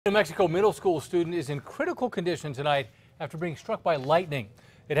A New Mexico middle school student is in critical condition tonight after being struck by lightning.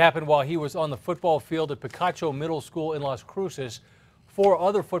 It happened while he was on the football field at Picacho Middle School in Las Cruces. 4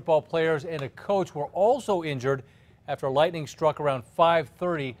 other football players and a coach were also injured after lightning struck around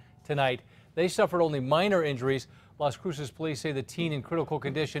 5:30 tonight. They suffered only minor injuries. Las Cruces police say the teen in critical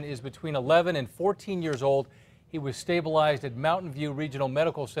condition is between 11 and 14 years old. He was stabilized at Mountain View Regional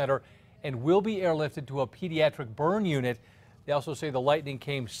Medical Center and will be airlifted to a pediatric burn unit. They also say the lightning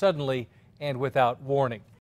came suddenly and without warning.